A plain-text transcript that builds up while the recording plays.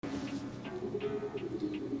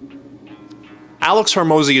Alex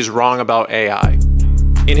Hormozi is wrong about AI.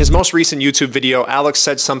 In his most recent YouTube video, Alex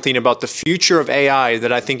said something about the future of AI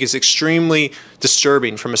that I think is extremely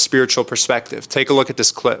disturbing from a spiritual perspective. Take a look at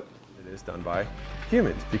this clip. It is done by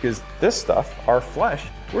humans, because this stuff, our flesh,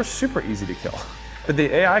 we're super easy to kill. But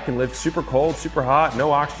the AI can live super cold, super hot,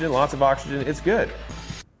 no oxygen, lots of oxygen, it's good.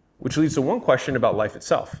 Which leads to one question about life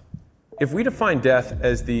itself. If we define death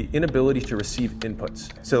as the inability to receive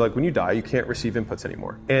inputs, so like when you die, you can't receive inputs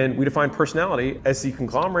anymore. And we define personality as the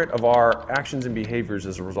conglomerate of our actions and behaviors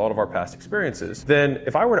as a result of our past experiences, then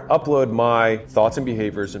if I were to upload my thoughts and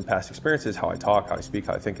behaviors and past experiences, how I talk, how I speak,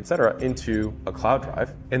 how I think, etc., into a cloud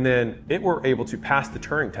drive, and then it were able to pass the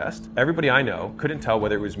Turing test, everybody I know couldn't tell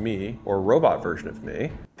whether it was me or a robot version of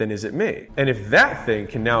me, then is it me? And if that thing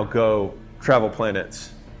can now go travel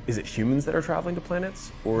planets, is it humans that are traveling to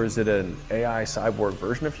planets? Or is it an AI cyborg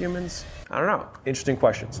version of humans? I don't know. Interesting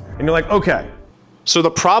questions. And you're like, okay. So the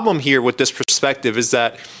problem here with this perspective is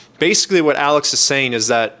that basically what Alex is saying is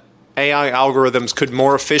that AI algorithms could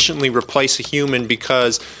more efficiently replace a human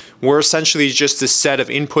because we're essentially just this set of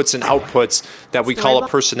inputs and outputs that we call a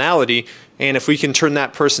personality. And if we can turn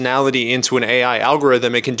that personality into an AI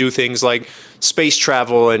algorithm, it can do things like space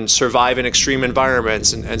travel and survive in extreme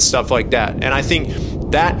environments and stuff like that. And I think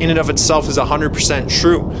that in and of itself is 100%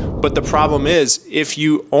 true. But the problem is, if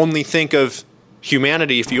you only think of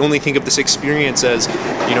humanity, if you only think of this experience as,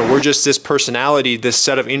 we're just this personality, this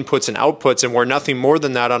set of inputs and outputs, and we're nothing more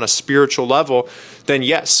than that on a spiritual level, then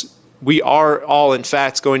yes, we are all in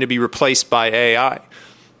fact going to be replaced by AI.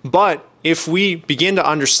 But if we begin to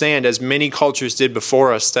understand, as many cultures did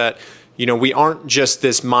before us, that we aren't just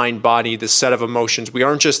this mind body, this set of emotions, we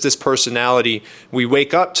aren't just this personality, we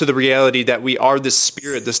wake up to the reality that we are this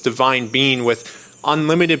spirit, this divine being with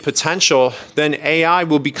unlimited potential, then AI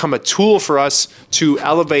will become a tool for us to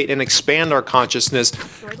elevate and expand our consciousness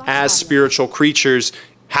as spiritual creatures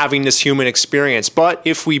having this human experience. But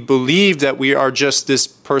if we believe that we are just this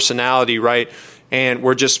personality, right, and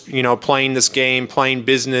we're just, playing this game, playing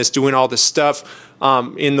business, doing all this stuff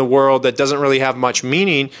in the world that doesn't really have much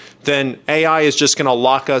meaning, then AI is just going to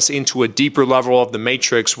lock us into a deeper level of the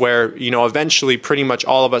matrix where, eventually pretty much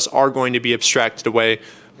all of us are going to be abstracted away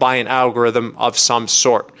by an algorithm of some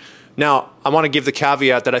sort. Now, I want to give the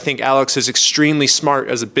caveat that I think Alex is extremely smart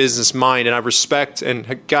as a business mind, and I respect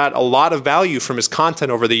and got a lot of value from his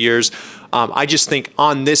content over the years. I just think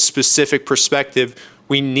on this specific perspective,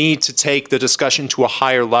 we need to take the discussion to a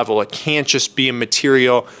higher level. It can't just be a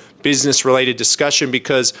material, business-related discussion,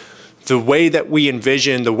 because the way that we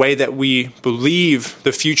envision, the way that we believe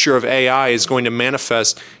the future of AI is going to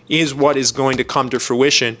manifest is what is going to come to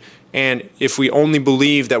fruition. And if we only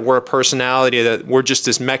believe that we're a personality, that we're just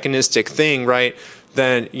this mechanistic thing, right,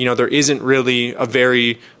 then, there isn't really a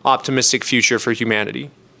very optimistic future for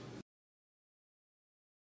humanity.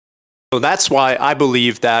 So that's why I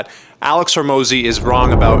believe that Alex Hormozi is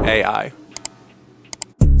wrong about AI.